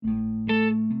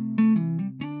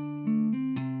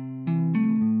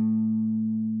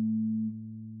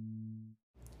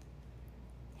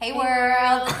Hey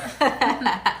world!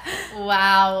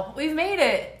 Wow, we've made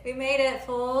it. We made it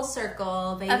full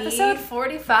circle, baby. Episode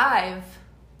 45.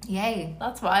 Yay.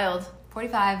 That's wild.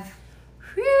 45.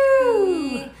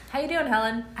 Whew. Hey. How you doing,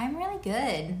 Helen? I'm really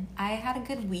good. I had a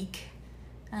good week.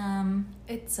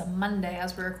 It's a Monday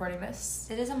as we're recording this.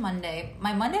 It is a Monday.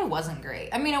 My Monday wasn't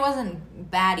great. I mean, it wasn't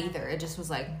bad either. It just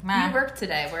was like, meh. You worked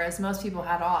today, whereas most people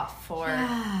had off for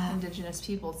Yeah. Indigenous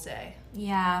Peoples Day.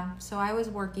 Yeah, so I was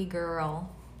worky girl.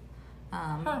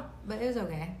 But it was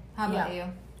okay. How about you?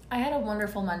 I had a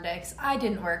wonderful Monday because I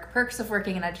didn't work. Perks of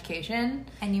working in education.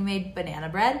 And you made banana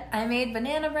bread? I made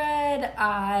banana bread.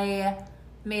 I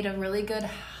made a really good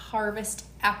harvest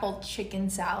apple chicken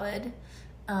salad,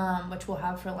 which we'll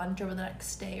have for lunch over the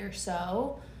next day or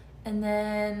so. And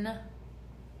then,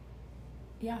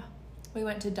 we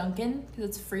went to Dunkin' because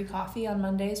it's free coffee on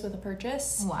Mondays with a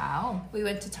purchase. Wow. We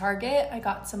went to Target. I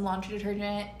got some laundry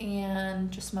detergent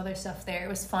and just some other stuff there. It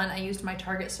was fun. I used my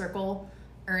Target Circle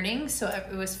earnings, so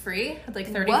it was free. I had like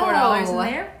 $34 in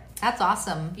there. That's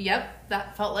awesome. Yep,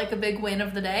 that felt like a big win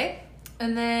of the day.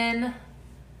 And then,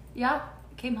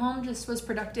 came home, just was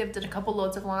productive, did a couple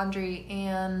loads of laundry,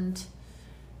 and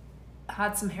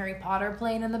had some Harry Potter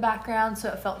playing in the background,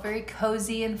 so it felt very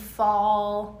cozy and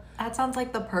fall. That sounds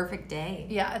like the perfect day.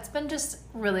 Yeah, it's been just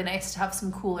really nice to have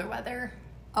some cooler weather.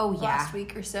 Oh, yeah. Last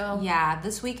week or so. Yeah,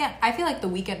 this weekend, I feel like the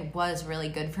weekend was really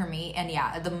good for me. And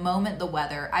yeah, the moment the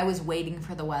weather, I was waiting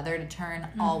for the weather to turn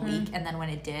all week. And then when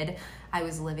it did, I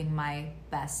was living my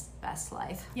best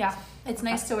life. Yeah, it's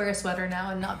nice to wear a sweater now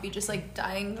and not be just like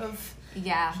dying of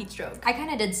heat stroke. I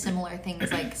kind of did similar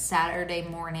things like Saturday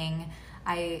morning.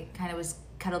 I kind of was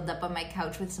cuddled up on my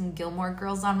couch with some Gilmore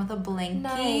Girls on with a blankie.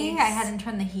 Nice. I hadn't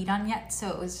turned the heat on yet, so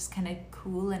it was just kind of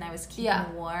cool, and I was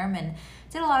keeping warm, and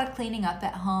did a lot of cleaning up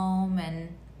at home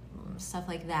and stuff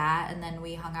like that. And then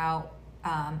we hung out.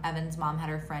 Evan's mom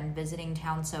had her friend visiting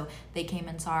town, so they came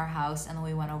and saw our house, and then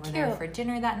we went over there for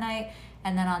dinner that night.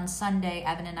 And then on Sunday,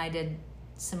 Evan and I did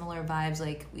similar vibes.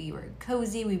 Like, we were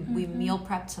cozy, we meal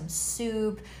prepped some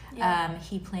soup.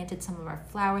 He planted some of our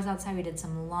flowers outside, we did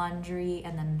some laundry,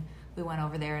 and then we went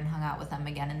over there and hung out with them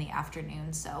again in the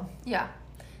afternoon. So yeah,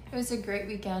 it was a great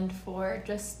weekend for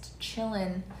just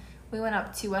chilling. We went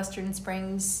up to Western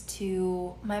Springs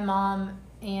to my mom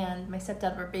and my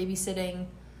stepdad were babysitting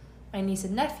my niece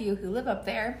and nephew who live up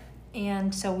there.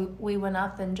 And so we went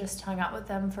up and just hung out with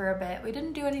them for a bit. We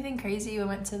didn't do anything crazy. We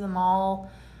went to the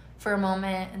mall for a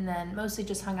moment and then mostly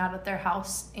just hung out at their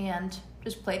house and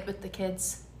just played with the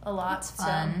kids a lot. That's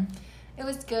fun. So it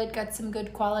was good. Got some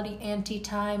good quality auntie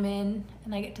time in,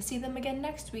 and I get to see them again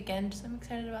next weekend, so I'm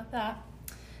excited about that.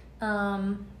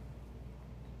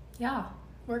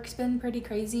 Work's been pretty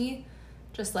crazy.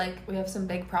 Just like we have some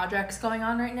big projects going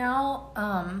on right now.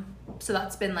 So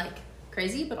that's been like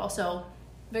crazy, but also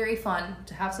very fun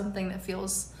to have something that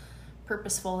feels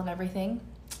purposeful and everything.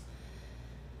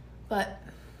 But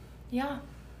yeah,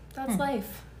 that's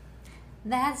life.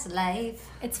 That's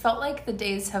life. It's felt like the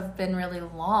days have been really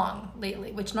long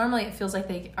lately, which normally it feels like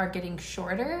they are getting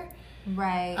shorter.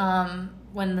 Right.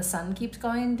 When the sun keeps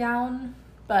going down.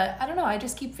 But I don't know, I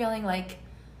just keep feeling like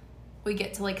we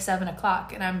get to like 7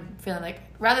 o'clock and I'm feeling like,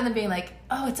 rather than being like,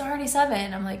 oh, it's already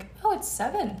 7, I'm like, oh, it's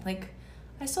 7. Like,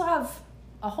 I still have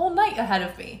a whole night ahead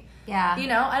of me. Yeah. You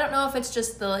know, I don't know if it's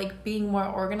just the like being more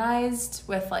organized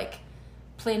with like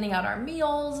planning out our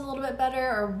meals a little bit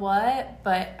better or what,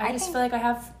 but I just feel like I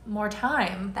have more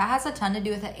time. That has a ton to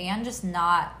do with it, and just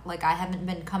not, like, I haven't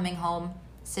been coming home,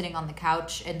 sitting on the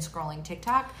couch and scrolling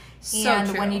TikTok. So and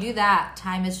true. when you do that,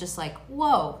 time is just like,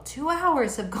 whoa, 2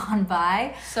 hours have gone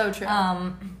by. So true.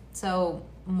 So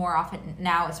more often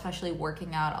now, especially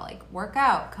working out, I'll like work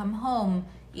out, come home,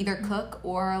 either cook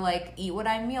or like eat what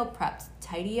I meal prepped,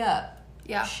 tidy up,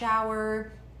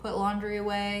 shower, put laundry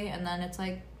away, and then it's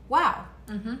like, wow.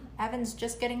 Evan's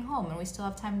just getting home and we still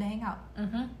have time to hang out.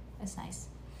 It's nice.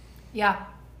 Yeah,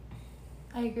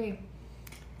 I agree.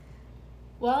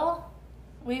 Well,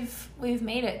 we've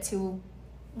made it to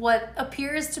what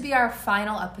appears to be our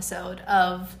final episode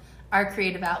of our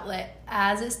creative outlet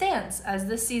as it stands, as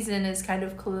this season is kind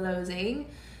of closing.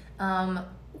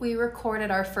 We recorded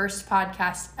our first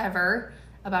podcast ever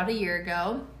about a year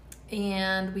ago,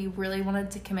 and we really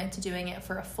wanted to commit to doing it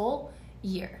for a full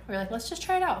year. We're like, let's just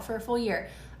try it out for a full year.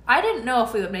 I didn't know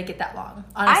if we would make it that long,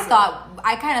 honestly.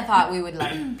 I kind of thought we would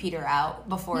let it peter out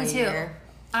before Me a too. year.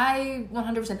 I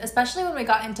 100%, especially when we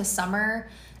got into summer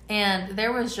and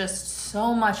there was just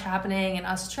so much happening and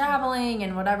us traveling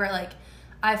and whatever. Like,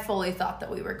 I fully thought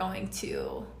that we were going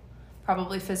to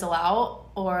probably fizzle out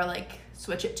or like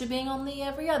switch it to being only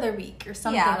every other week or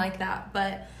something like that.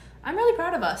 But I'm really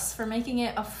proud of us for making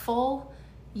it a full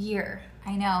year.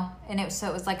 I know. And it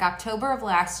was like October of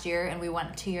last year, and we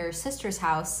went to your sister's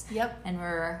house. Yep. And we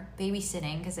were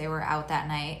babysitting because they were out that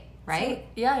night, right?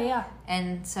 So, yeah.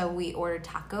 And so we ordered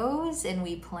tacos, and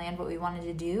we planned what we wanted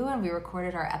to do, and we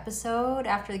recorded our episode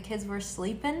after the kids were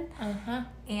sleeping. Uh-huh.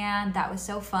 And that was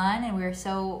so fun, and we were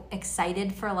so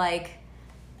excited for, like,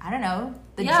 I don't know,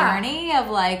 the journey of,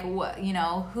 like, what, you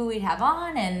know, who we'd have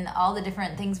on and all the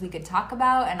different things we could talk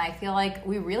about. And I feel like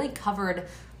we really covered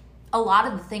a lot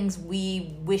of the things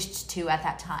we wished to at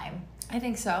that time. I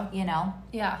think so. You know?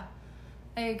 Yeah,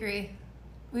 I agree.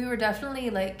 We were definitely,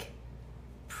 like,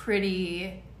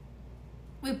 pretty...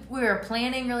 We were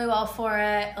planning really well for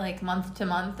it, like, month to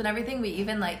month and everything. We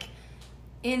even, like,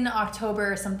 in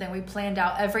October or something, we planned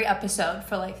out every episode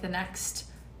for, like, the next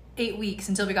 8 weeks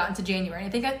until we got into January.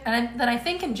 And I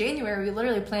think in January, we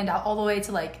literally planned out all the way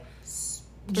to, like,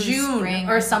 June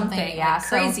or something. Yeah, like,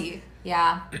 crazy. So,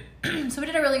 yeah. So we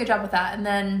did a really good job with that. And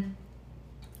then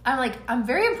I'm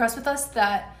very impressed with us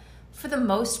that for the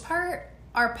most part,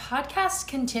 our podcast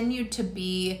continued to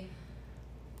be,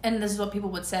 and this is what people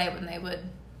would say when they would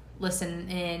listen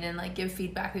in and, like, give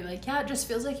feedback. They'd be like, yeah, it just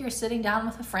feels like you're sitting down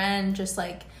with a friend, just,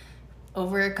 like,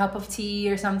 over a cup of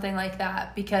tea or something like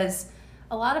that. Because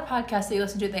a lot of podcasts that you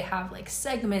listen to, they have, like,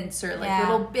 segments or, like,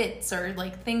 little bits or,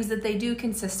 like, things that they do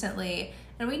consistently.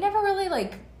 And we never really,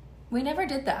 like, we never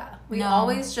did that. We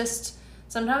always just,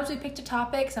 sometimes we picked a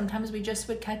topic, sometimes we just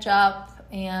would catch up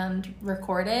and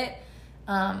record it.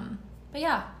 But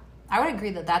yeah. I would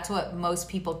agree that that's what most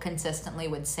people consistently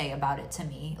would say about it to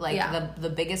me. Like, the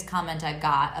biggest comment I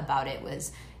got about it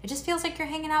was, it just feels like you're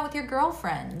hanging out with your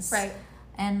girlfriends. Right.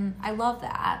 And I love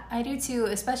that. I do too,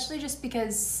 especially just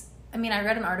because, I mean, I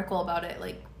read an article about it,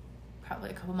 like, probably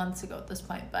a couple months ago at this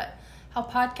point, but how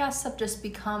podcasts have just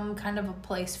become kind of a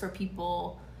place for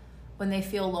people when they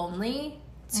feel lonely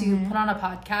to put on a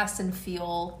podcast and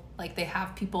feel like they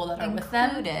have people that are with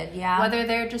them. Yeah. Whether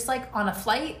they're just, like, on a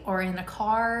flight or in a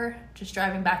car, just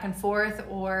driving back and forth,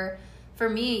 or for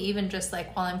me, even just,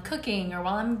 like, while I'm cooking or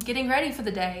while I'm getting ready for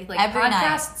the day. Like, every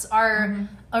podcasts night. are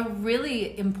a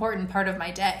really important part of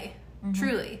my day,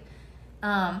 truly.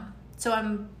 So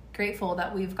I'm grateful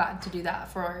that we've gotten to do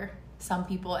that for some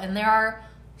people. And there are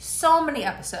so many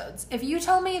episodes. If you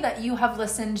tell me that you have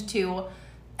listened to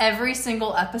every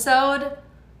single episode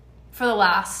for the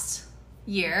last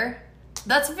year,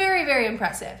 that's very, very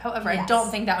impressive. However, I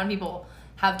don't think that many people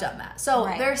have done that. So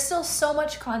there's still so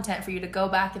much content for you to go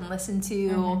back and listen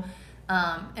to.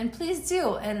 And please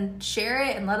do, and share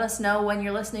it and let us know when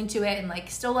you're listening to it, and, like,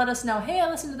 still let us know, hey, I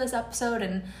listened to this episode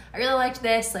and I really liked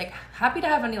this. Like, happy to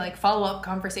have any, like, follow-up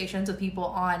conversations with people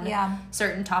on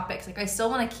certain topics. Like, I still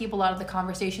want to keep a lot of the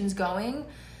conversations going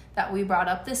that we brought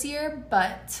up this year,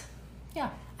 but yeah.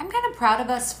 I'm kind of proud of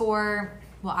us for,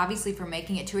 well, obviously for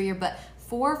making it to a year, but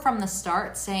for from the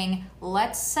start saying,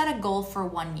 let's set a goal for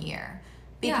 1 year.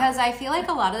 Because I feel like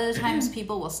a lot of the times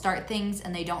people will start things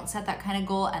and they don't set that kind of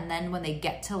goal, and then when they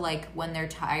get to, like, when they're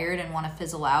tired and want to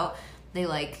fizzle out, they,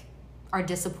 like, are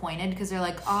disappointed because they're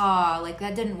like, like,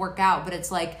 that didn't work out. But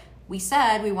it's like, we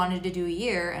said we wanted to do a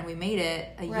year and we made it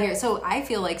a year. So I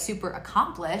feel, like, super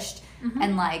accomplished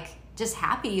and, like, just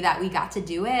happy that we got to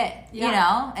do it, you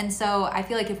know? And so I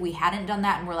feel like if we hadn't done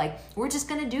that and we're like, we're just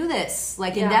going to do this,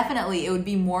 like, indefinitely, it would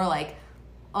be more like,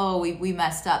 oh, we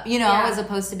messed up, you know, as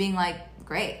opposed to being like,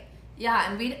 great. Yeah,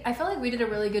 and I feel like we did a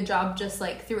really good job just,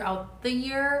 like, throughout the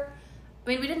year. I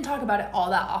mean, we didn't talk about it all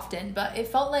that often, but it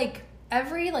felt like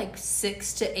every, like,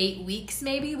 6 to 8 weeks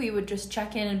maybe we would just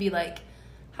check in and be like,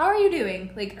 how are you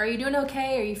doing? Like, are you doing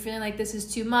okay? Are you feeling like this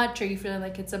is too much? Are you feeling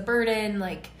like it's a burden?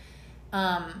 Like,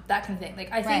 that kind of thing.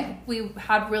 Like, I think we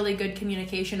had really good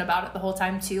communication about it the whole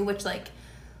time too, which, like,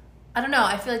 I don't know,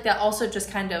 I feel like that also just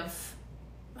kind of,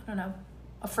 I don't know,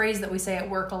 a phrase that we say at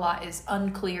work a lot is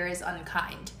unclear is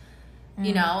unkind,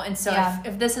 you know? And so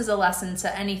if this is a lesson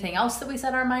to anything else that we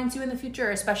set our mind to in the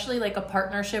future, especially, like, a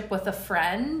partnership with a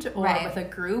friend or with a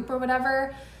group or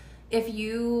whatever, if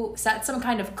you set some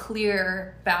kind of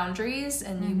clear boundaries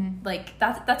and you, like,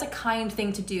 that's a kind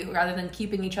thing to do rather than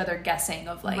keeping each other guessing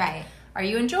of, like, are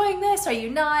you enjoying this? Are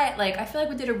you not? Like, I feel like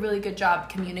we did a really good job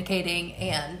communicating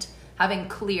and having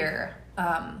clear,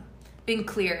 being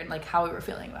clear in, like, how we were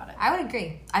feeling about it. I would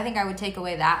agree. I think I would take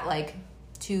away that, like,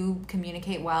 to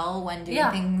communicate well when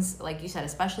doing things, like you said,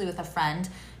 especially with a friend,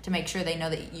 to make sure they know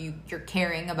that you're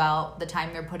caring about the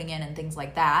time they're putting in and things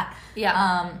like that.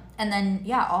 And then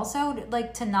also,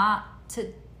 like,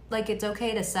 like, it's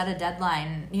okay to set a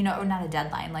deadline, you know, or not a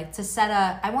deadline, like, to set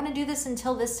I want to do this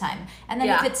until this time. And then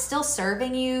if it's still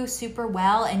serving you super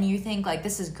well and you think, like,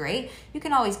 this is great, you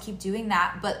can always keep doing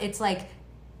that. But it's like,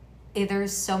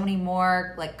 there's so many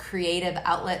more like creative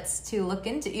outlets to look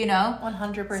into,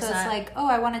 100%. So it's like,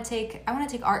 I want to take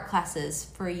art classes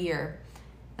for a year.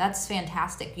 That's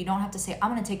fantastic. You don't have to say,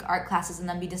 I'm going to take art classes and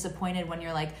then be disappointed when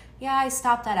you're like, yeah, I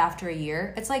stopped that after a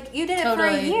year. It's like, you did it for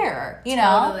a year,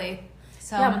 Totally.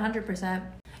 So, yeah, 100%.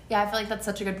 Yeah, I feel like that's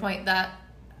such a good point that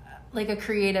like a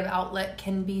creative outlet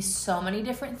can be so many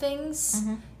different things.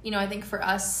 Mm-hmm. I think for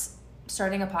us,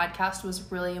 starting a podcast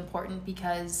was really important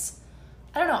because,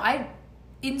 I don't know, I,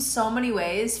 in so many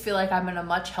ways, feel like I'm in a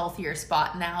much healthier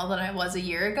spot now than I was a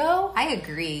year ago. I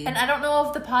agree. And I don't know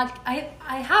if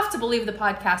I have to believe the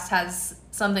podcast has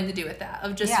something to do with that,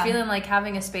 of just feeling like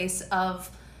having a space of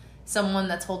someone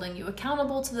that's holding you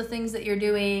accountable to the things that you're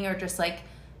doing, or just like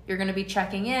you're going to be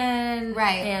checking in.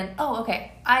 Right. And,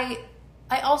 okay.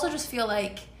 I also just feel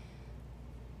like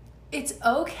it's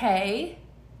okay.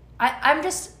 I'm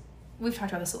just, we've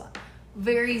talked about this a lot,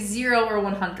 very 0 or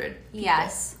 100 people,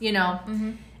 yes.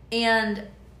 Mm-hmm. And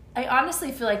I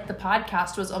honestly feel like the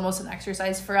podcast was almost an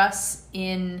exercise for us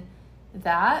in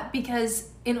that, because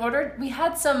we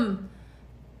had some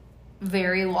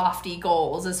very lofty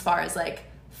goals as far as like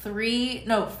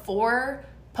 4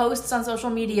 posts on social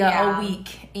media a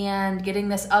week, and getting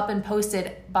this up and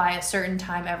posted by a certain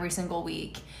time every single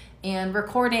week, and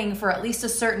recording for at least a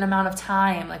certain amount of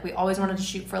time. Like we always wanted to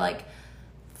shoot for like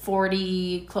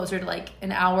 40, closer to like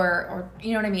an hour, or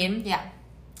you know what I mean? Yeah.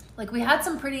 Like we had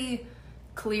some pretty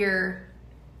clear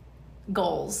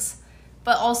goals,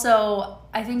 but also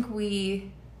I think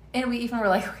we even were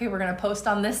like, okay, we're going to post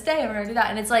on this day and we're going to do that.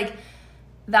 And it's like,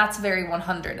 that's very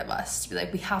 100 of us to be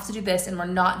like, we have to do this, and we're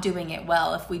not doing it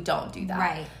well if we don't do that.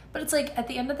 Right. But it's like, at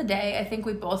the end of the day, I think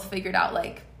we both figured out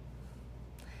like,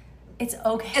 it's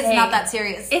okay. It's not that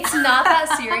serious. It's not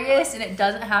that serious, and it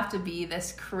doesn't have to be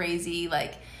this crazy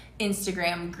like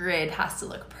Instagram grid has to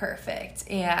look perfect,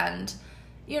 and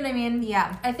you know what I mean?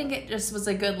 Yeah. I think it just was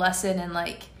a good lesson, and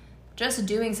like just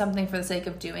doing something for the sake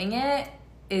of doing it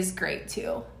is great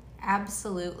too.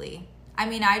 Absolutely. I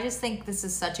mean, I just think this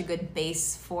is such a good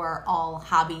base for all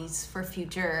hobbies for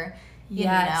future, you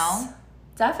know?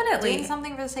 Definitely. Doing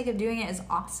something for the sake of doing it is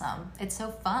awesome. It's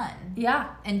so fun. Yeah.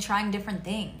 And trying different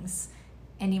things.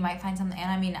 And you might find something,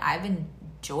 and I mean, I've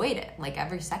enjoyed it, like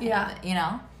every second of it,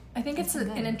 I think it's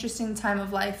an interesting time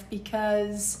of life,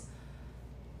 because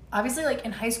obviously like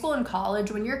in high school and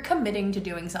college, when you're committing to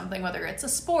doing something, whether it's a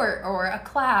sport or a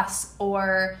class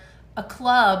or a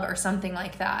club or something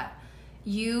like that,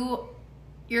 you're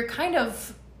kind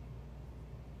of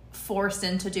forced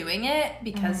into doing it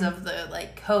because of the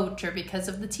like coach, or because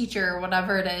of the teacher, or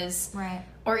whatever it is. Right.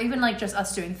 Or even like just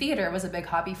us doing theater was a big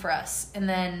hobby for us. And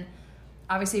then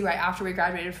obviously right after we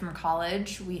graduated from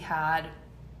college, we had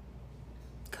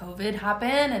COVID happen,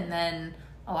 and then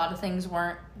a lot of things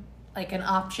weren't like an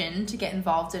option to get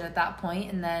involved in at that point.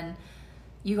 And then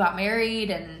you got married,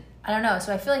 and I don't know.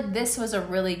 So I feel like this was a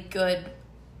really good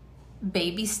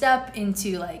baby step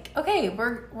into like, okay,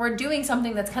 we're doing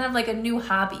something that's kind of like a new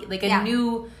hobby, like a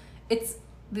new, it's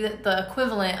the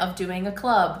equivalent of doing a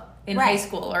club in high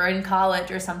school or in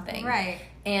college or something. Right.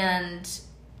 And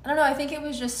I don't know, I think it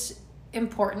was just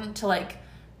important to like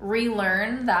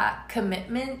relearn that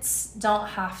commitments don't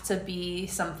have to be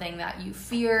something that you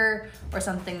fear, or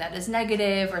something that is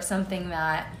negative, or something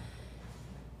that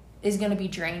is going to be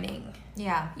draining.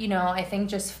 Yeah. I think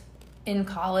just in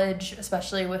college,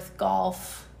 especially with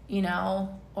golf,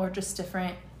 or just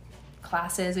different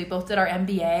classes, we both did our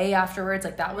MBA afterwards.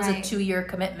 Like that was a 2-year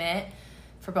commitment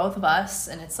for both of us.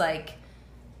 And it's like,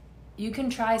 you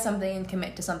can try something and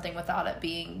commit to something without it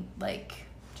being like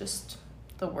just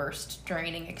the worst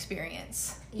draining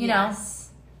experience, you know?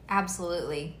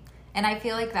 Absolutely. And I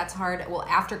feel like that's hard. Well,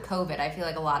 after COVID, I feel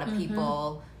like a lot of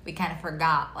people, we kind of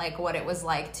forgot like what it was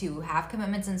like to have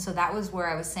commitments. And so that was where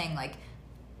I was saying like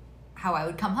how I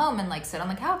would come home and like sit on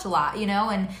the couch a lot,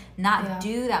 and not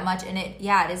do that much. And it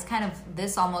is kind of,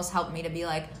 this almost helped me to be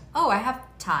like, oh, I have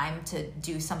time to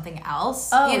do something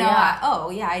else.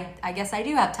 I guess I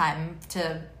do have time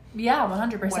to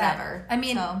 100%. Whatever. I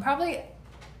mean, probably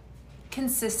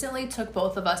consistently took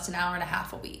both of us an hour and a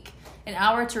half a week. An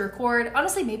hour to record,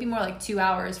 honestly, maybe more like 2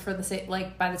 hours for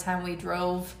like by the time we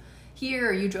drove here,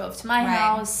 or you drove to my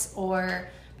house, or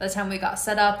by the time we got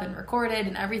set up and recorded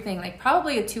and everything, like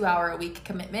probably a 2-hour-a-week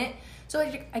commitment. So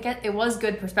like, I get, it was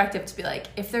good perspective to be like,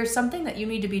 if there's something that you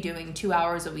need to be doing 2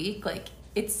 hours a week, like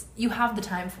you have the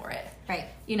time for it. Right.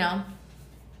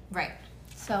 Right.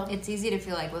 So it's easy to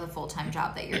feel like with a full-time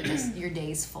job that you're just, your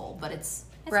day's full, but it's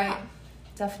right. Not.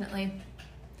 Definitely.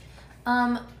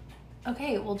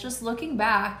 Okay, well, just looking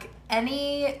back,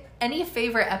 any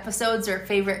favorite episodes or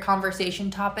favorite conversation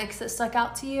topics that stuck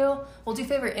out to you? We'll do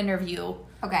favorite interview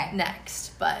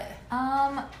next, but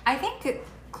I think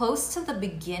close to the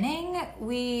beginning,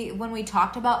 when we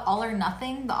talked about All or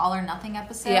Nothing, the All or Nothing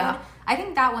episode, I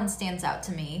think that one stands out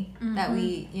to me. That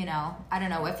we, I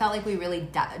don't know, it felt like we really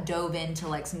dove into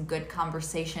like some good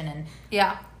conversation and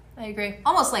yeah, I agree.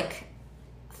 Almost like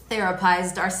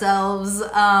therapized ourselves,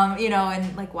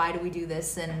 and like, why do we do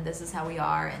this, and this is how we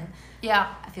are, and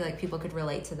I feel like people could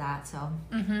relate to that, so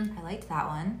I liked that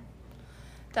one.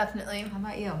 Definitely. How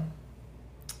about you?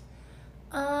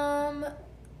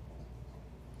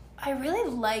 I really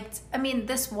liked,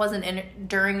 this wasn't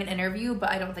during an interview, but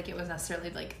I don't think it was necessarily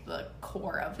like the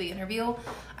core of the interview.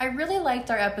 I really liked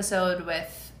our episode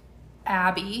with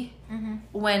Abby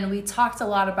when we talked a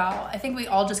lot about, I think we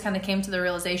all just kind of came to the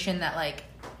realization that like,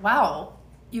 wow,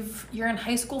 you're in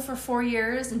high school for 4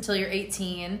 years until you're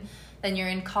 18, then you're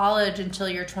in college until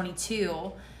you're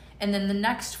 22, and then the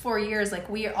next 4 years, like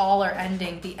we all are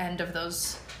ending the end of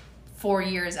those 4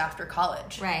 years after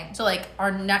college. Right. So like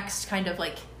our next kind of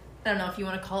like, I don't know if you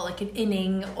want to call it like an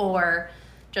inning or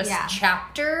just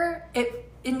chapter,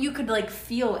 and you could like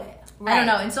feel it. Right. I don't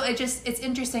know. And so it's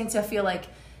interesting to feel like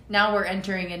now we're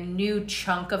entering a new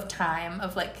chunk of time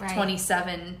of like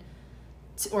 27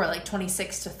 or like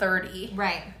 26 to 30.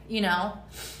 Right.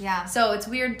 Yeah. So it's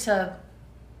weird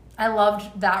I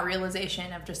loved that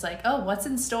realization of just like, oh, what's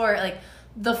in store? Like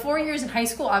the 4 years in high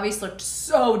school obviously looked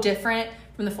so different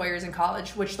from the 4 years in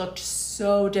college, which looked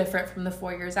so different from the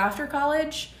 4 years after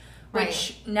college,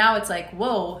 which now it's like,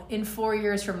 whoa, in 4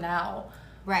 years from now,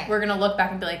 we're going to look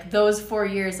back and be like, those 4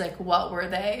 years, like what were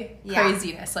they? Yeah.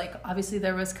 Craziness. Like obviously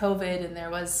there was COVID and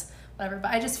there was whatever, but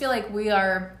I just feel like we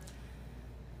are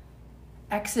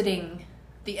exiting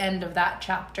the end of that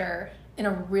chapter in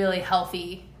a really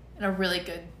healthy, in a really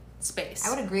good space. I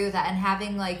would agree with that, and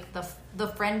having like the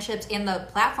friendships and the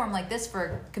platform like this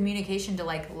for communication to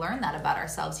like learn that about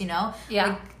ourselves, Yeah.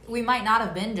 Like we might not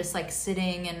have been just like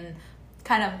sitting and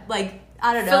kind of like,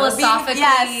 I don't know,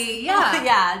 philosophically,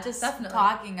 just definitely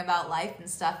talking about life and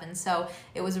stuff, and so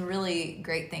it was a really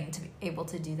great thing to be able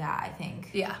to do that, I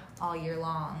think. Yeah. All year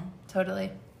long.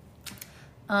 Totally.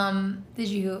 Are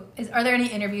there any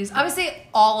interviews? Obviously,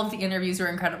 all of the interviews were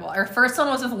incredible. Our first one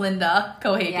was with Linda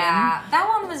Cohagen. Yeah,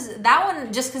 that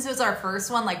one just because it was our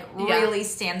first one, like really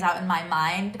stands out in my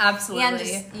mind. Absolutely. And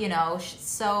just,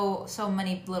 so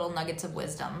many little nuggets of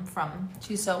wisdom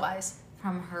she's so wise.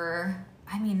 From her.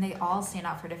 I mean, they all stand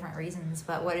out for different reasons,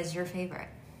 but what is your favorite?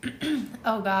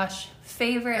 Oh gosh,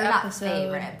 favorite or not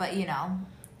episode. Favorite, but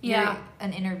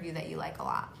an interview that you like a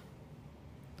lot.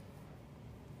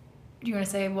 Do you want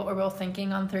to say what we're both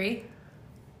thinking on 3?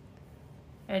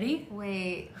 Ready?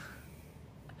 Wait.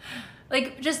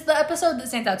 Like, just the episode that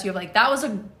stands out to you, like, that was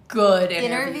a good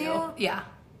interview. Yeah.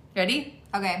 Ready?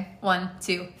 Okay. 1,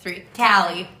 2, 3.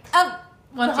 Callie. Oh.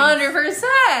 100%.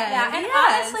 Yeah, and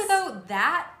honestly, though,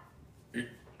 that...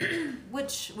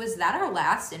 was that our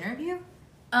last interview?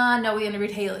 No, we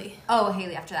interviewed Haley. Oh,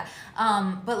 Haley after that.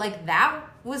 But, like, that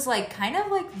was, like, kind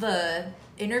of, like, the...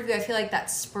 interview, I feel like that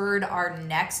spurred our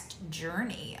next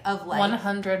journey of like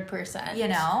 100%.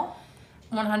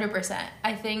 100%.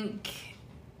 I think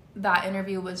that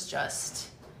interview was just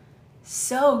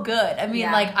so good. I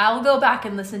mean, like I'll go back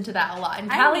and listen to that a lot.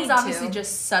 And Callie's obviously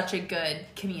just such a good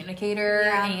communicator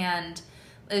and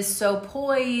is so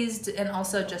poised and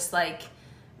also just like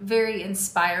very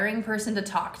inspiring person to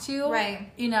talk to.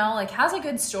 Right. Like has a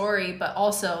good story, but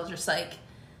also just like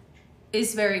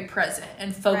is very present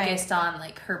and focused on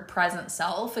like her present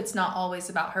self. It's not always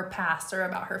about her past or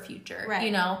about her future,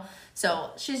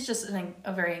 So she's just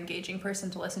a very engaging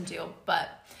person to listen to. But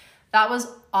that was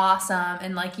awesome.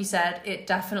 And like you said, it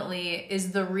definitely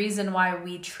is the reason why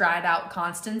we tried out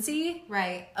Constancy.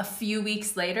 Right. A few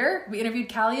weeks later, we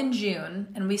interviewed Callie in June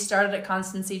and we started at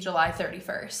Constancy July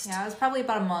 31st. Yeah, it was probably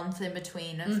about a month in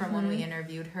between from when we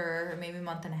interviewed her, or maybe a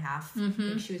month and a half. I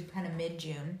think she was kind of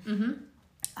mid-June.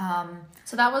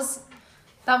 So that was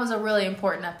a really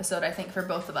important episode, I think, for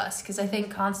both of us, because I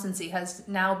think Constancy has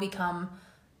now become,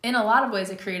 in a lot of ways,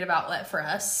 a creative outlet for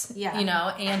us. Yeah.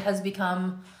 And has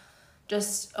become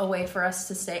just a way for us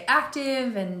to stay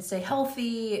active and stay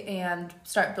healthy and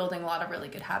start building a lot of really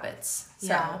good habits.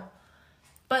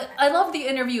 But I love the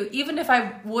interview, even if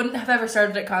I wouldn't have ever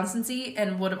started at Constancy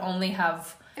and would have only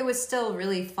have... It was still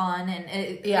really fun and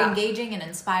engaging and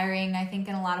inspiring, I think,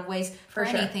 in a lot of ways for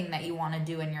anything that you want to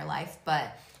do in your life.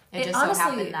 But it just honestly, so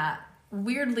happened that...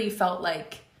 weirdly felt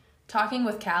like talking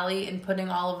with Callie and putting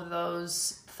all of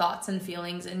those thoughts and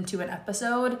feelings into an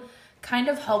episode kind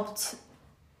of helped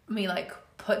me, like,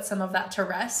 put some of that to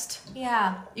rest.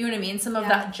 Yeah. You know what I mean? Some of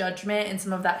that judgment and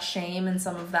some of that shame and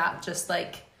some of that just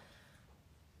like,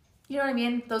 you know what I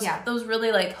mean? Those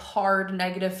really like hard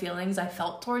negative feelings I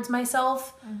felt towards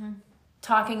myself,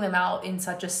 talking them out in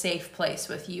such a safe place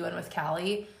with you and with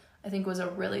Callie, I think was a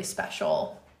really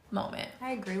special moment.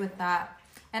 I agree with that.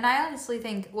 And I honestly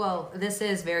think, well, this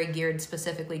is very geared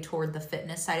specifically toward the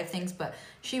fitness side of things, but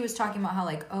she was talking about how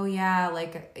like, oh yeah,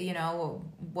 like, you know,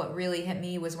 what really hit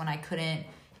me was when I couldn't,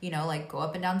 you know, like go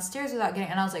up and down stairs without getting,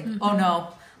 and I was like, oh no,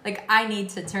 like I need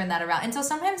to turn that around. And so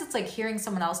sometimes it's like hearing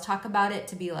someone else talk about it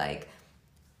to be like,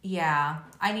 yeah,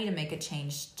 I need to make a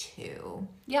change too.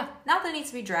 Yeah. Not that it needs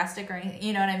to be drastic or anything,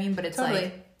 you know what I mean? But it's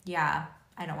like, yeah,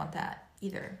 I don't want that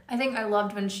either. I think I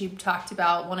loved when she talked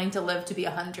about wanting to live to be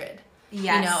 100.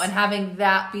 Yes. You know, and having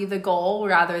that be the goal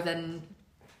rather than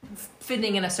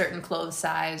fitting in a certain clothes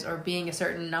size or being a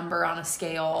certain number on a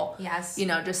scale. Yes. You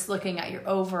know, just looking at your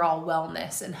overall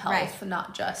wellness and health,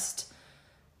 not just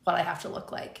what I have to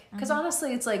look like. Because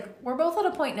honestly, it's like, we're both at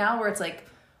a point now where it's like,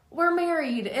 we're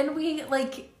married and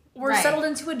we're settled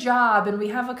into a job and we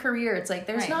have a career. It's like,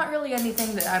 there's not really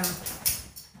anything that I'm...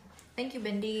 Thank you,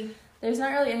 Bindi. There's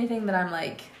not really anything that I'm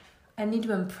like, I need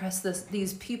to impress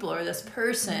these people or this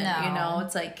person, you know?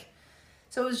 It's like,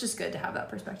 so it was just good to have that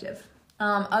perspective.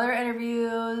 Other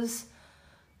interviews,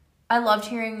 I loved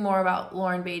hearing more about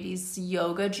Lauren Beatty's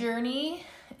yoga journey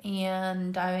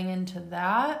and diving into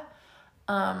that.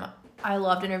 I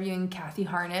loved interviewing Kathy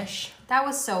Harnish. That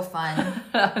was so fun.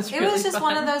 That was really It was just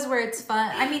fun. one of those where it's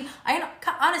fun. I mean,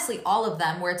 honestly, all of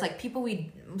them where it's like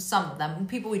some of them,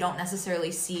 people we don't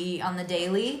necessarily see on the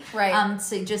daily. Right.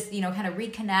 So just, you know, kind of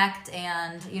reconnect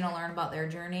and, you know, learn about their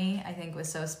journey, I think was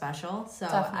so special. So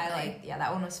Definitely.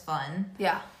 that one was fun.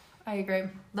 Yeah, I agree.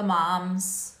 The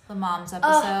moms episode.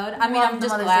 I mean, I'm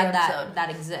just glad that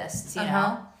exists, you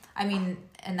know? I mean,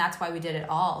 and that's why we did it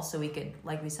all, so we could,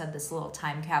 like we said, this little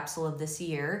time capsule of this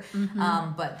year.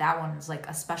 But that one was like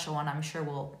a special one I'm sure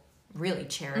we'll really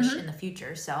cherish in the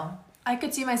future. So I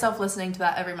could see myself listening to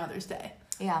that every Mother's Day.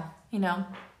 Yeah. You know?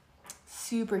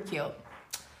 Super cute.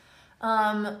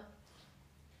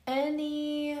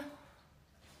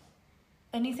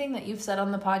 Anything that you've said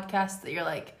on the podcast that you're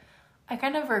like, I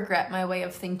kind of regret my way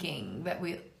of thinking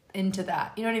into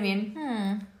that. You know what I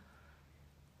mean?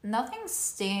 Nothing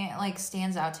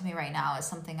stands out to me right now as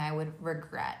something I would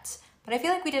regret. But I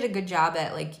feel like we did a good job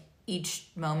at like each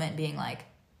moment being like,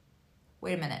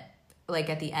 wait a minute. Like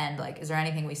at the end, like, is there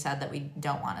anything we said that we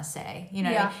don't want to say? You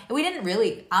know what I mean? And we didn't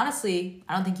really, honestly,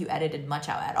 I don't think you edited much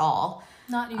out at all.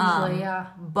 Not usually, yeah.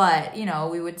 But, you know,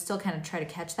 we would still kind of try to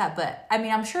catch that. But, I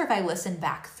mean, I'm sure if I listen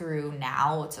back through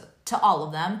now to all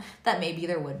of them, that maybe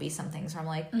there would be some things where I'm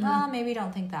like, maybe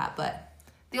don't think that. But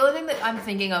the only thing that I'm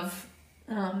thinking of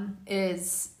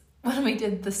is when we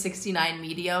did the 69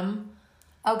 medium.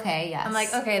 Okay, yes. I'm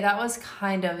like, okay, that was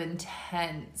kind of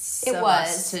intense It of was.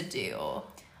 us to do.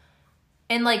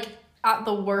 And like at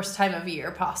the worst time of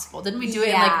year possible. Didn't we do it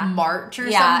in like March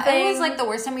or something? Yeah, it was like the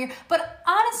worst time of year. But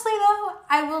honestly though,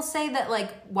 I will say that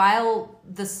like while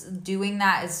doing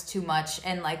that is too much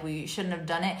and like we shouldn't have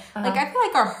done it, like I feel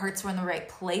like our hearts were in the right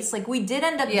place. Like we did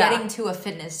end up getting to a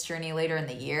fitness journey later in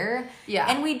the year.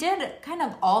 Yeah. And we did kind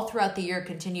of all throughout the year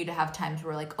continue to have times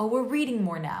where like, oh, we're reading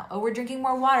more now. Oh, we're drinking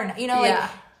more water now. You know, like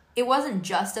it wasn't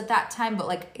just at that time, but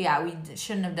like, yeah, we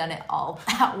shouldn't have done it all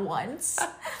at once.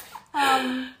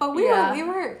 But we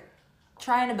were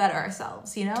trying to better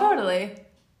ourselves, you know? Totally.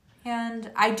 And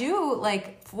I do,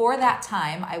 like, for that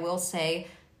time, I will say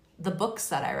the books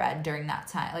that I read during that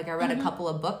time. Like, I read a couple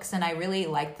of books, and I really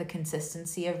liked the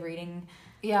consistency of reading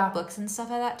books and stuff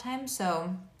at that time.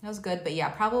 So, that was good. But, yeah,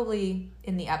 probably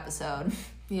in the episode.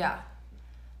 Yeah.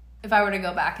 If I were to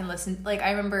go back and listen, like,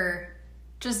 I remember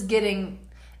just getting...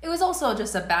 It was also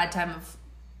just a bad time of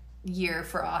year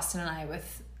for Austin and I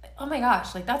with... Oh my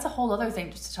gosh, like that's a whole other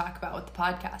thing just to talk about with the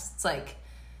podcast. It's like,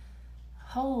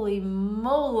 holy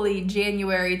moly,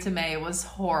 January to May was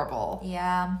horrible.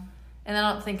 Yeah. And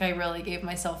I don't think I really gave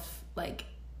myself like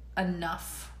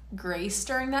enough grace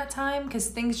during that time because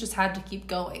things just had to keep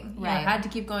going. Right. I had to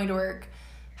keep going to work,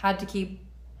 had to keep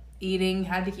eating,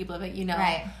 had to keep living, you know.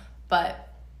 Right. But,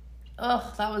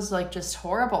 that was like just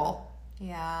horrible.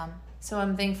 Yeah. So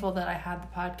I'm thankful that I had the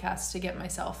podcast to get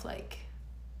myself like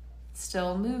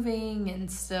still moving and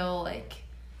still like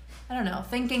I don't know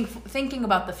thinking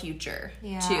about the future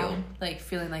too, like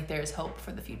feeling like there's hope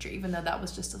for the future even though that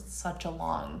was just such a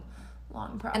long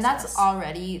process. And that's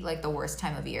already like the worst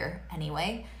time of year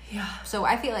anyway. So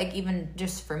I feel like even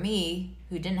just for me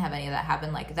who didn't have any of that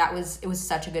happen, like it was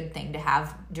such a good thing to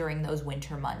have during those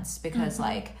winter months because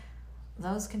like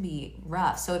those can be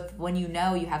rough. So if when you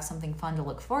know you have something fun to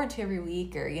look forward to every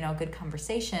week, or, you know, good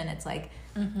conversation, it's like,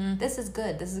 this is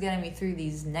good. This is getting me through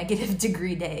these negative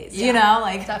degree days, you know?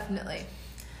 Like, definitely.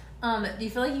 Do you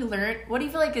feel like what do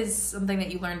you feel like is something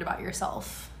that you learned about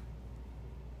yourself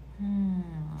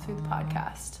through the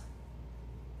podcast?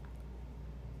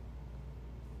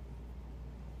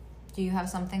 Do you have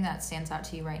something that stands out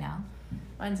to you right now?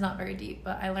 Mine's not very deep,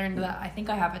 but I learned that I think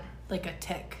I have a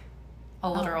tick. A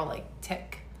literal,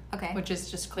 tick. Okay. Which is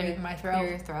just clearing my throat. Clear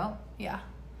your throat? Yeah.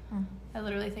 I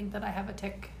literally think that I have a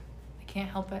tick. I can't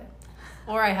help it.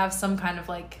 Or I have some kind of,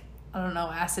 I don't know,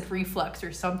 acid reflux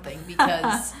or something,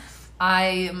 because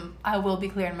I will be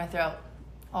clearing my throat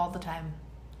all the time.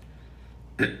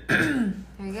 There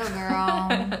you go, girl.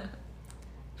 I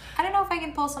don't know if I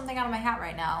can pull something out of my hat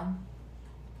right now.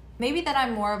 Maybe that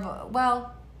I'm more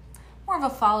of a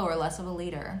follower, less of a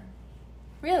leader.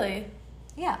 Really?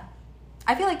 Yeah.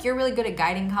 I feel like you're really good at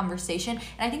guiding conversation,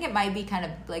 and I think it might be kind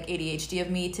of like ADHD of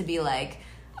me to be like,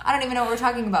 I don't even know what we're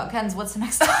talking about. Ken's, what's the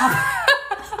next topic?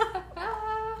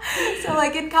 So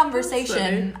in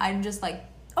conversation, I'm just like,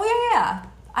 oh yeah,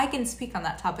 I can speak on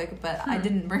that topic, but I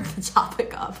didn't bring the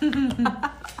topic up.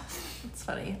 It's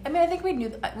funny. I mean, I think we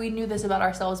knew this about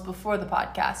ourselves before the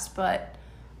podcast, but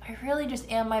I really just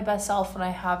am my best self when I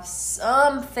have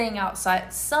something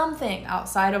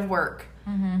outside of work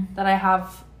that I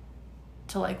have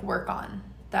to work on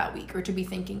that week or to be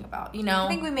thinking about, you know? I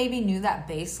think we maybe knew that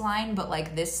baseline, but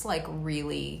this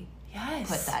really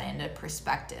put that into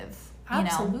perspective.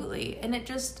 Absolutely. You know? And it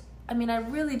just, I mean, I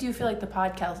really do feel like the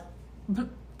podcast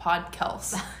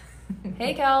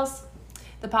hey Kels,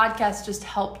 the podcast just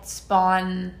helped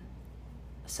spawn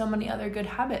so many other good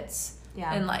habits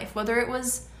in life, whether it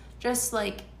was just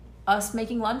us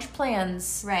making lunch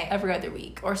plans every other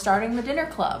week, or starting the dinner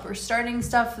club, or starting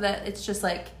stuff that it's just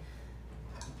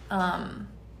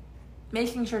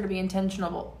making sure to be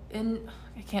intentional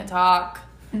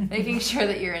making sure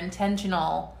that you're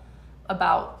intentional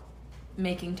about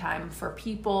making time for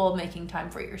people, making time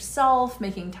for yourself,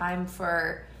 making time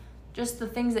for just the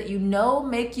things that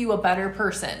make you a better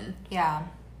person. Yeah.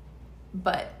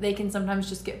 But they can sometimes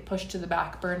just get pushed to the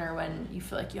back burner when you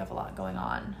feel like you have a lot going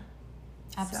on.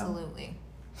 Absolutely.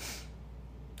 So,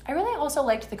 I really also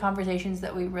liked the conversations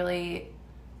that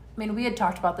we had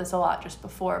talked about this a lot just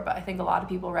before, but I think a lot of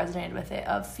people resonated with it,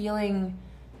 of feeling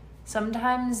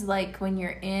sometimes when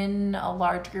you're in a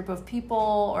large group of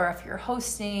people, or if you're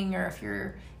hosting, or if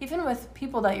you're even with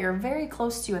people that you're very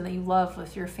close to and that you love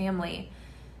with your family,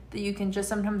 that you can just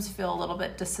sometimes feel a little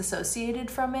bit disassociated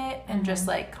from it, and just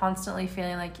constantly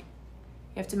feeling like you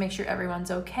have to make sure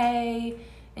everyone's okay,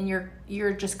 and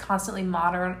you're just constantly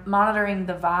monitoring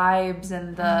the vibes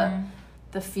and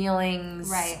the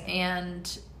feelings,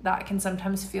 and that can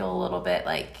sometimes feel a little bit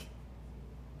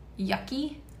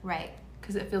yucky,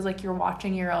 because it feels like you're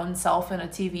watching your own self in a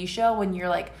TV show when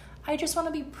you're I just want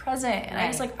to be present, and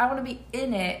I want to be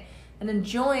in it and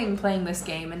enjoying playing this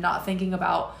game, and not thinking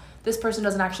about this person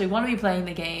doesn't actually want to be playing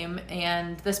the game,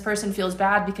 and this person feels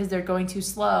bad because they're going too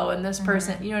slow, and this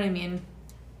person, you know what I mean?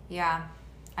 Yeah.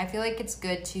 I feel like it's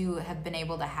good to have been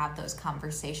able to have those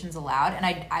conversations aloud, and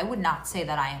I would not say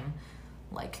that I am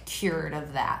cured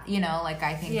of that, you know?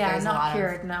 I think there's a lot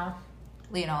cured, no.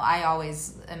 You know, I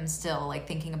always am still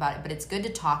thinking about it, but it's good to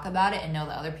talk about it and know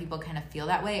that other people kind of feel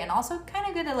that way, and also kind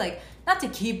of good to not to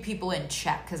keep people in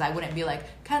check, because I wouldn't be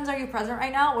Ken's, are you present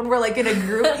right now, when we're in a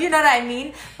group, you know what I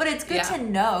mean? But it's good to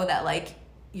know that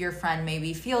your friend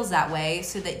maybe feels that way,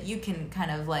 so that you can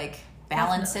kind of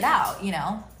balance it out, you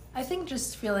know? I think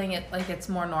just feeling it it's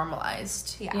more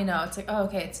normalized. Yeah. You know, it's oh,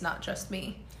 okay, it's not just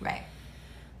me. Right.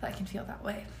 That can feel that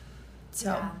way.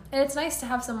 So, and it's nice to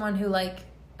have someone who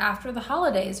after the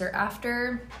holidays or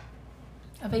after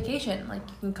a vacation, you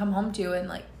can come home to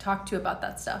and talk to about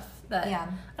that stuff. That I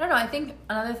don't know. I think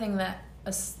another thing that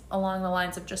along the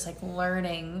lines of just like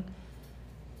learning.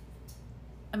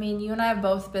 I mean, you and I have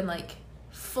both been like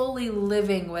fully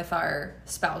living with our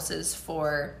spouses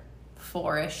for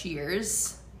 4-ish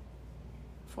years.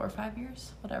 4 or 5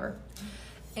 years, whatever.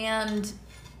 And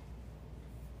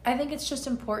I think it's just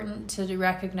important to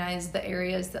recognize the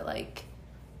areas that like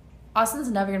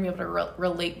Austin's never going to be able to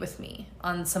relate with me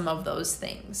on some of those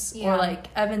things. Yeah. Or like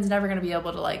Evan's never going to be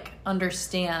able to like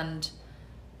understand,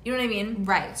 you know what I mean?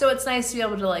 Right. So it's nice to be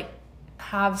able to like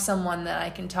have someone that I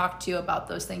can talk to about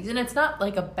those things. And it's not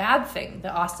like a bad thing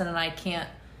that Austin and I can't,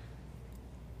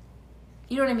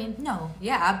 you know what I mean? No.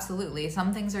 Yeah, absolutely.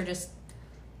 Some things are just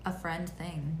a friend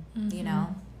thing, mm-hmm. you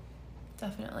know?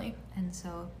 Definitely. And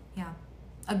so, yeah.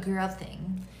 A girl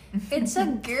thing. It's a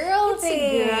girl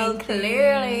thing. It's a girl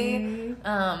clearly.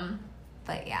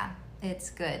 But yeah. It's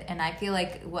good. And I feel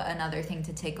like what another thing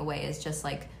to take away is just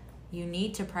like you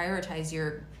need to prioritize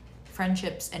your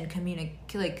friendships and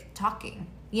talking,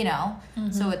 you know?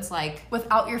 Mm-hmm. So it's like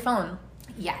without your phone.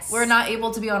 Yes. We're not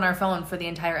able to be on our phone for the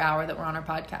entire hour that we're on our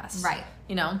podcast. Right.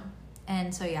 You know?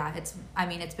 And so yeah, it's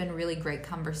been really great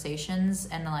conversations,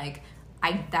 and like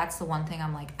that's the one thing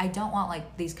I'm like, I don't want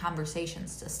like these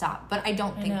conversations to stop, but I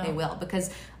don't think they will, because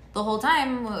the whole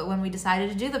time when we decided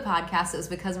to do the podcast, it was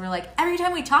because we're like, every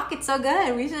time we talk, it's so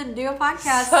good. We should do a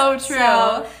podcast. So true.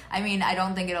 So, I mean, I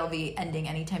don't think it'll be ending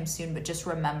anytime soon, but just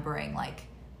remembering, like,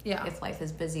 if life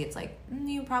is busy, it's like,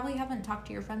 you probably haven't talked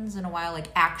to your friends in a while. Like,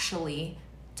 actually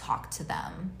talk to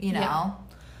them, you know? Yeah.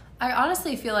 I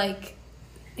honestly feel like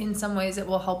in some ways it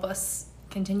will help us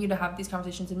continue to have these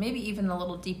conversations, and maybe even a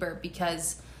little deeper,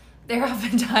 because there have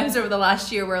been times over the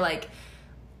last year where, like,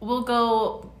 we'll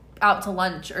go out to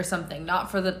lunch or something,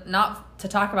 not to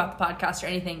talk about the podcast or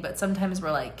anything, but sometimes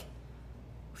we're like,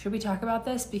 should we talk about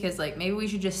this? Because like maybe we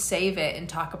should just save it and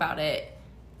talk about it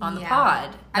on the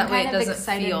pod. That way it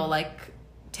doesn't feel like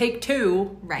take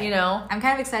two, right? You know? I'm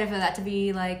kind of excited for that to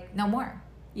be like no more.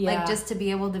 Yeah. Like just to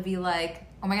be able to be like,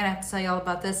 oh my God, I have to tell you all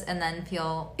about this, and then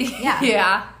feel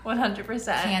yeah,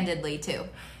 100% candidly too.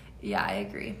 Yeah, I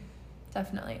agree.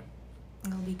 Definitely.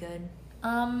 It'll be good.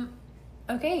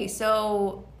 Okay,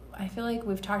 so I feel like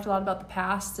we've talked a lot about the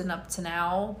past and up to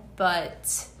now,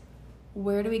 but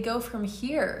where do we go from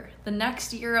here? The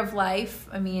next year of life,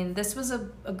 I mean, this was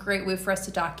a great way for us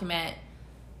to document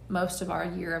most of our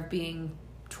year of being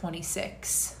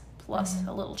 26 plus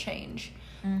a little change.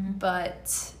 Mm-hmm.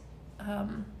 But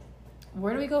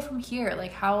where do we go from here?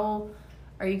 Like, how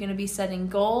are you going to be setting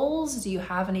goals? Do you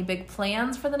have any big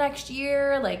plans for the next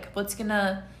year? Like, what's going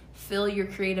to fill your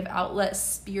creative outlet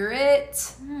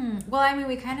spirit? Well, I mean,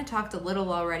 we kind of talked a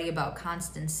little already about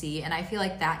constancy, and I feel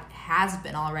like that has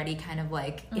been already kind of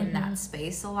like in that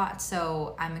space a lot.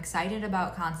 So I'm excited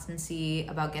about constancy,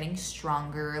 about getting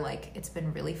stronger. Like, it's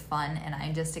been really fun, and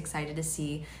I'm just excited to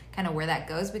see kind of where that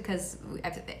goes, because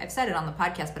I've said it on the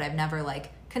podcast, but I've never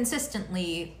like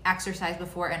consistently exercised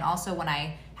before. And also when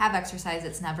I have exercised,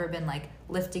 it's never been like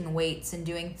lifting weights and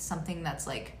doing something that's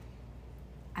like,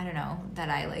 I don't know, that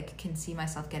I like can see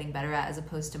myself getting better at, as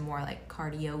opposed to more like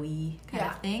cardio-y kind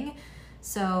of thing.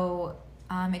 So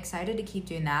I'm excited to keep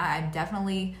doing that. I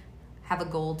definitely have a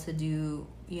goal to do,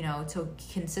 you know, to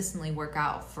consistently work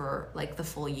out for like the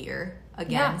full year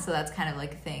again. Yeah. So that's kind of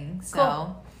like a thing. So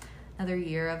cool. Another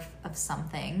year of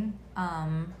something.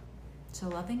 So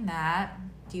loving that.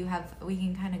 Do you have, we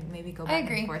can kind of maybe go back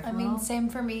and forth a little? I mean, same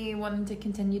for me, wanting to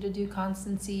continue to do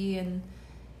constancy and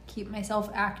keep myself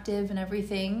active and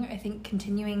everything. I think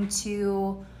continuing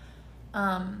to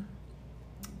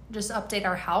just update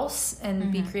our house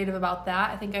and be creative about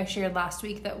that. I think I shared last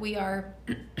week that we are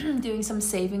doing some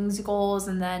savings goals,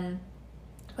 and then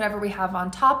whatever we have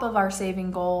on top of our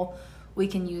saving goal we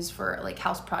can use for like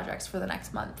house projects for the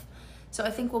next month. So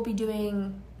I think we'll be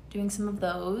doing some of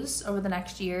those over the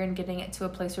next year and getting it to a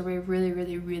place where we really,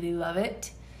 really, really love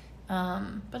it.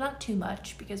 But not too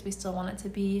much, because we still want it to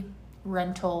be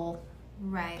rental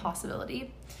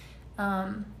possibility.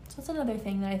 So that's another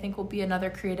thing that I think will be another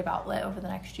creative outlet over the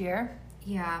next year.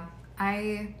 Yeah.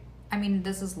 I mean,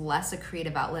 this is less a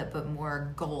creative outlet, but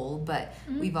more goal. But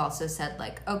we've also said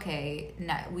like, okay,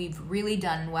 we've really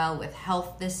done well with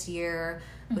health this year,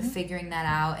 with figuring that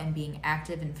out and being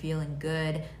active and feeling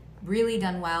good. Really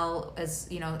done well, as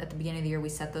you know, at the beginning of the year we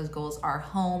set those goals. Our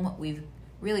home, we've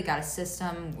really got a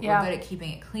system. We're good at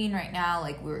keeping it clean right now.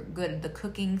 Like, we're good. The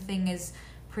cooking thing is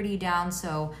pretty down.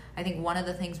 So I think one of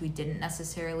the things we didn't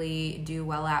necessarily do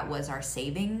well at was our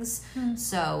savings.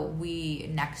 So we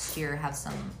next year have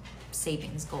some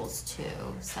savings goals too,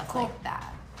 stuff like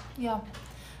that. Yeah.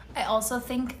 I also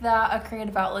think that a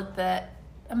creative outlet that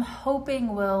I'm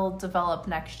hoping will develop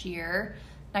next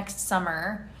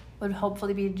summer, would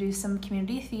hopefully be to do some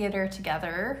community theater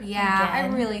together. Yeah,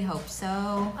 again. I really hope so.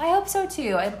 I hope so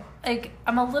too.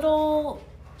 I'm a little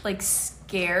like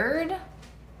scared.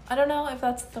 I don't know if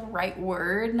that's the right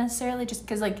word necessarily, just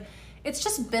because like it's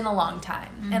just been a long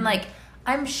time, and like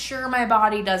I'm sure my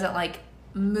body doesn't like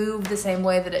move the same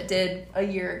way that it did a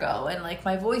year ago, and like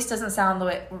my voice doesn't sound the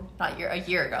way, a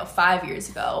year ago, 5 years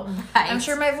ago. Right. I'm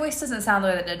sure my voice doesn't sound the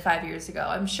way that it did 5 years ago.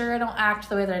 I'm sure I don't act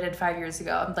the way that I did 5 years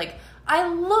ago. I'm like,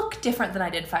 I look different than I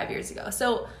did 5 years ago.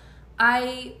 So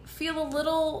I feel a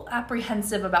little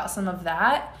apprehensive about some of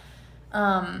that.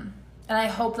 And I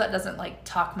hope that doesn't like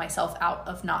talk myself out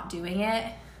of not doing it.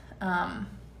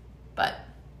 But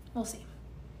we'll see.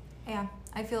 Yeah,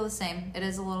 I feel the same. It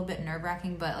is a little bit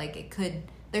nerve-wracking, but like it could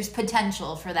there's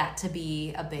potential for that to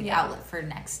be a big outlet for the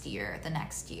next year.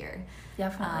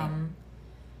 Definitely.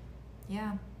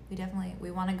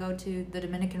 We want to go to the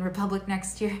Dominican Republic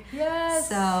next year. Yes.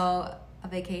 So a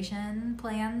vacation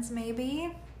plans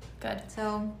maybe. Good.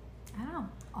 So I don't know,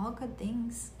 all good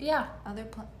things. Yeah. Other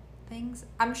things.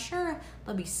 I'm sure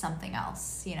there'll be something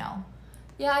else, you know.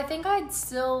 Yeah, I think I'd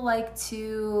still like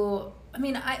to. I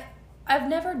mean, I've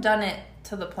never done it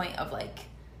to the point of like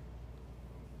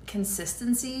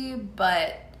consistency,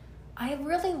 but I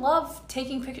really love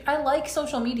taking pictures. I like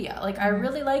social media. Like, I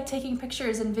really like taking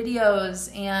pictures and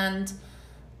videos and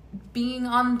being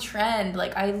on trend.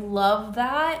 Like, I love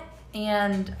that.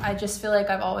 And I just feel like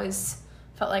I've always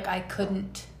felt like I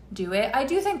couldn't do it. I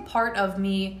do think part of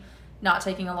me not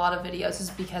taking a lot of videos is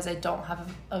because I don't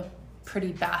have a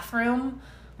pretty bathroom.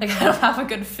 Like, I don't have a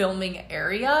good filming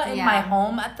area in my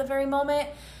home at the very moment.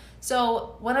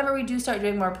 So whenever we do start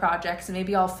doing more projects,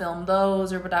 maybe I'll film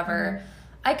those or whatever.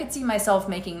 I could see myself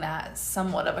making that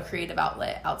somewhat of a creative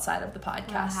outlet outside of the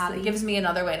podcast. It gives me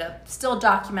another way to still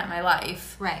document my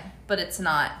life. Right. But it's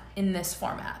not in this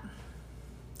format.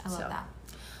 I love that.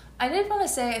 I did want to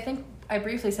say, I think I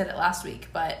briefly said it last week,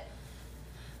 but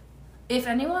if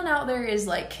anyone out there is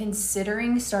like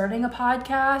considering starting a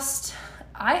podcast,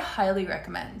 I highly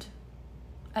recommend.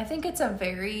 I think it's a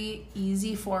very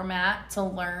easy format to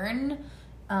learn.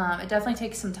 It definitely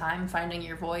takes some time finding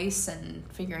your voice and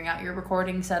figuring out your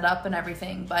recording setup and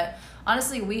everything. But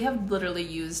honestly, we have literally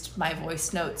used my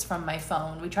voice notes from my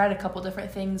phone. We tried a couple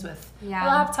different things with a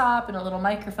laptop and a little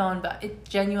microphone, but it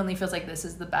genuinely feels like this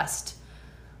is the best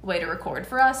way to record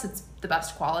for us. It's the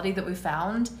best quality that we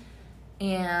found.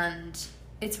 And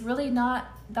it's really not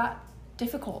that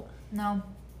difficult. No.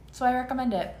 So I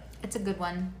recommend it. It's a good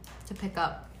one to pick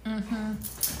up. Mm-hmm.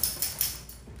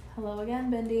 Hello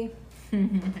again, Bindi.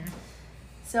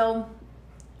 So,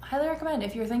 highly recommend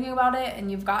if you're thinking about it and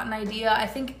you've got an idea. I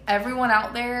think everyone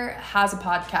out there has a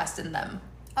podcast in them.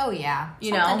 Oh yeah,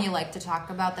 something you like to talk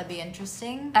about that'd be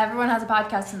interesting. Everyone has a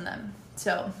podcast in them.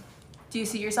 So, do you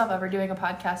see yourself ever doing a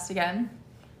podcast again?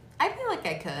 I feel like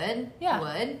I could. Yeah.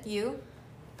 Would you?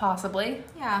 Possibly.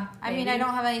 Yeah. I mean, Maybe. I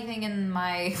don't have anything in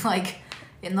my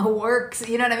in the works.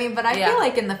 You know what I mean? But I feel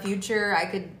like in the future, I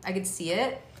could see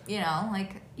it. You know,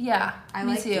 like. Yeah, I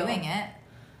like doing it.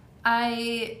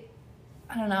 I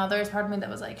don't know. There's part of me that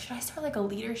was like, should I start like a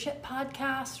leadership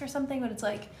podcast or something? But it's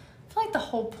like, I feel like the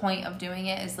whole point of doing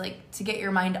it is like to get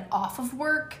your mind off of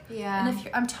work. Yeah. And if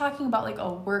I'm talking about like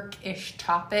a work-ish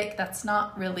topic, that's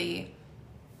not really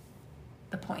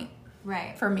the point.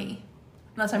 Right. For me.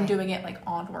 Unless I'm doing it like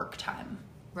on work time.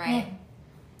 Right.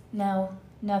 No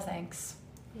thanks.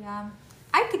 Yeah.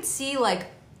 I could see like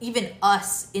even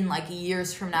us in like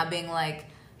years from now being like,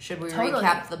 should we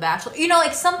recap The Bachelor? You know,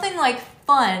 like something like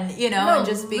fun, you know, and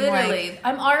just being like...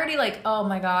 I'm already like, oh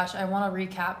my gosh, I want to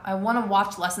recap. I want to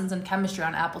watch Lessons in Chemistry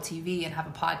on Apple TV and have a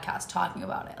podcast talking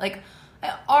about it. Like,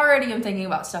 I already am thinking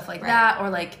about stuff like that. Or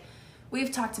like,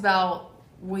 we've talked about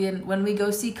when we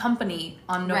go see Company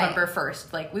on November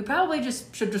 1st. Like, we probably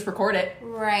should just record it.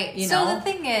 Right. You know? So the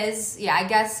thing is, I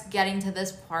guess getting to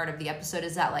this part of the episode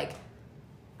is that like,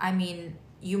 I mean...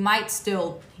 You might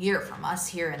still hear from us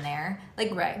here and there. Like,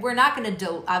 we're not going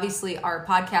to obviously, our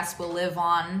podcasts will live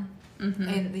on,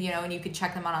 and you could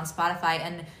check them out on Spotify.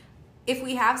 And if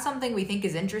we have something we think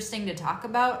is interesting to talk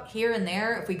about here and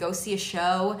there, if we go see a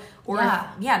show, or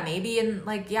maybe in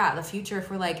the future, if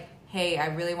we're like, hey, I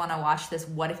really want to watch this.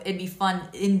 What if it'd be fun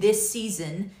in this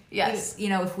season? Yes.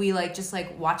 If we just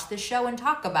watch this show and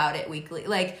talk about it weekly,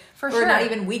 for sure. Or not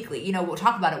even weekly, we'll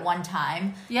talk about it one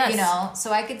time. Yes.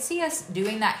 So I could see us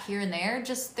doing that here and there.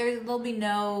 Just there'll be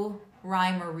no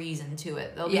rhyme or reason to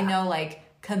it. There'll be no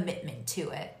commitment to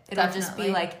it. It'll just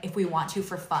be if we want to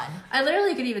for fun. I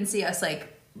literally could even see us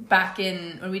back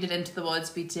in when we did Into the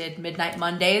Woods, we did Midnight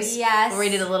Mondays. Yes. Where we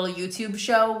did a little YouTube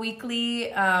show weekly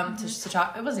to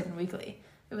talk. It wasn't even weekly.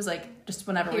 It was just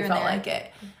whenever we felt like it.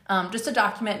 Just to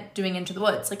document doing Into the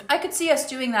Woods. I could see us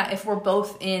doing that if we're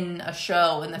both in a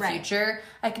show in the future.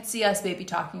 I could see us maybe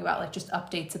talking about just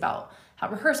updates about how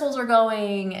rehearsals are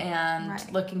going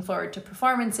and looking forward to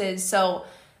performances. So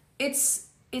it's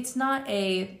not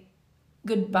a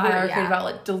goodbye our creative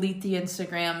outlet, delete the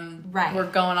Instagram,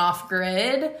 we're going off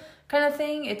grid kind of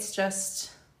thing. It's just,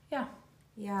 Yeah.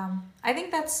 I think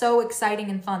that's so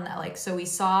exciting and fun that so we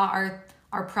saw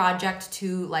our project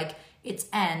to its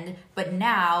end, but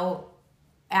now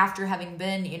after having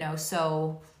been,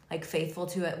 so faithful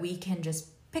to it, we can just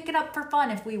pick it up for fun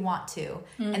if we want to.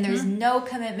 And there's no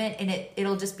commitment, and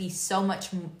it'll just be so much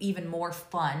even more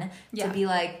fun to be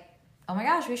oh my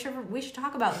gosh, we should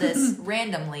talk about this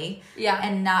randomly. Yeah.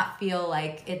 And not feel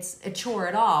like it's a chore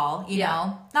at all, you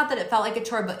know? Not that it felt like a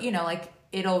chore, but, you know, like,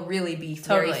 it'll really be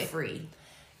very free.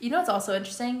 You know what's also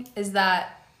interesting is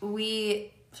that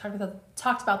we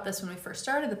talked about this when we first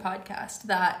started the podcast,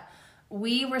 that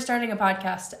we were starting a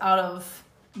podcast out of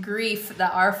grief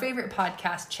that our favorite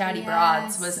podcast, Chatty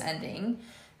Broads, was ending,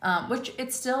 which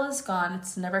it still is gone.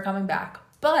 It's never coming back.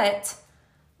 But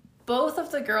both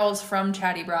of the girls from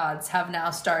Chatty Broads have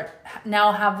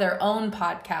now have their own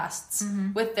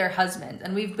podcasts with their husband,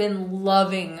 and we've been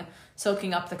loving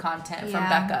soaking up the content from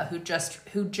Becca, who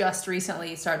just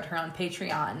recently started her own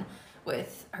Patreon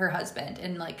with her husband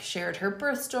and like shared her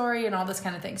birth story and all this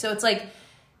kind of thing. So it's like,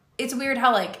 it's weird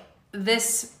how like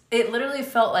it literally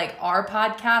felt like our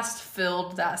podcast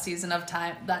filled that season of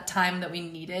time, that time that we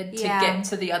needed to get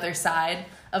to the other side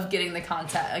of getting the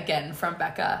content again from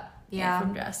Becca and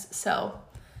from Jess. So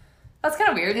that's kind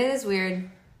of weird. It is weird.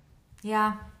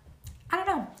 Yeah. I don't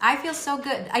know. I feel so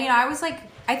good. I was like,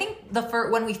 I think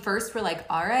when we first were like,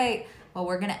 all right, well,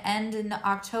 we're going to end in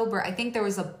October. I think there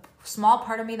was a small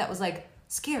part of me that was like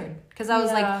scared because I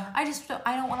was like,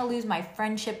 I don't want to lose my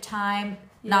friendship time.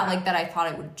 Yeah. Not like that I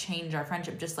thought it would change our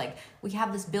friendship. Just like we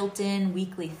have this built-in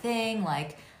weekly thing.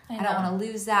 Like I don't want to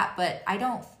lose that. But I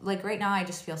don't, like right now I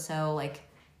just feel so like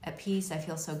at peace. I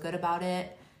feel so good about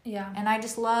it. Yeah. And I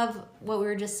just love what we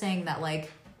were just saying, that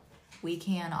like we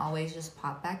can always just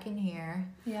pop back in here.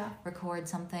 Yeah. Record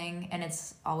something. And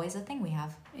it's always a thing we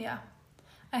have. Yeah.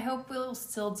 I hope we'll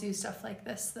still do stuff like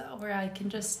this though, where I can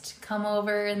just come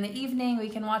over in the evening. We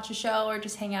can watch a show or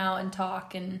just hang out and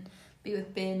talk and be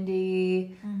with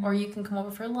Bindi, or you can come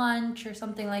over for lunch or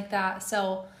something like that.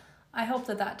 So I hope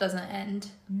that doesn't end.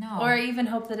 No. Or I even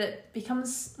hope that it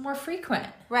becomes more frequent.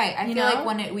 Right. I feel like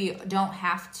when we don't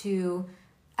have to.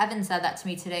 Evan said that to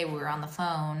me today. We were on the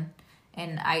phone,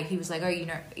 and he was like, "Oh,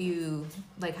 you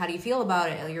like, how do you feel about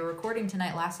it? You're recording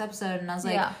tonight, last episode." And I was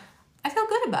like, I feel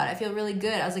good about it. I feel really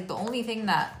good. I was like, the only thing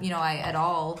that I at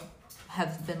all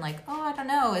have been like, oh, I don't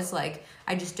know, is like,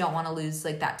 I just don't want to lose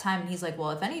like that time. And he's like,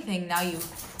 well, if anything,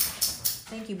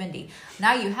 thank you, Bindi.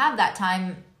 Now you have that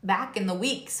time back in the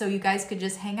week, so you guys could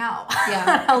just hang out.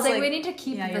 Yeah. I was like, we need to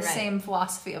keep the same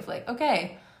philosophy of like,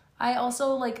 okay, I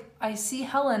also like, I see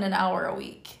Helen an hour a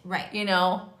week. Right.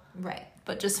 Right.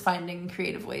 But just finding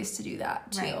creative ways to do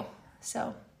that too. Right.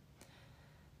 So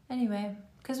anyway,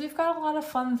 because we've got a lot of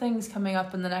fun things coming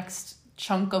up in the next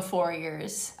chunk of 4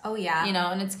 years. Oh yeah.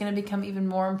 And it's going to become even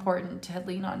more important to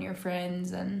lean on your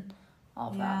friends and all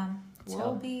of that.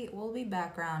 So we'll be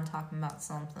back around talking about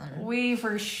something. We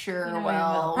for sure will.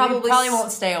 We probably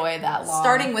won't stay away that long.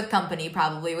 Starting with company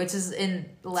probably, which is in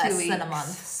less than a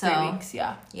month. So 3 weeks,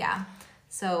 yeah. Yeah.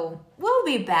 So we'll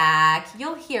be back.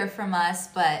 You'll hear from us,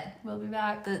 but we'll be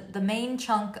back. The main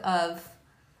chunk of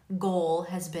goal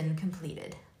has been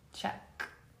completed. Check.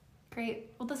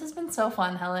 Great. Well, this has been so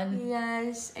fun, Helen.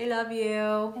 Yes, I love you.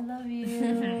 I love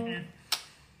you.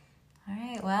 All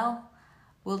right, well,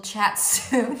 we'll chat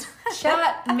soon.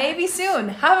 Chat maybe soon.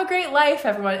 Have a great life,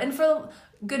 everyone. And for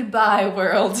goodbye,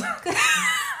 world.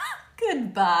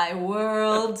 Goodbye,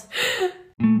 world.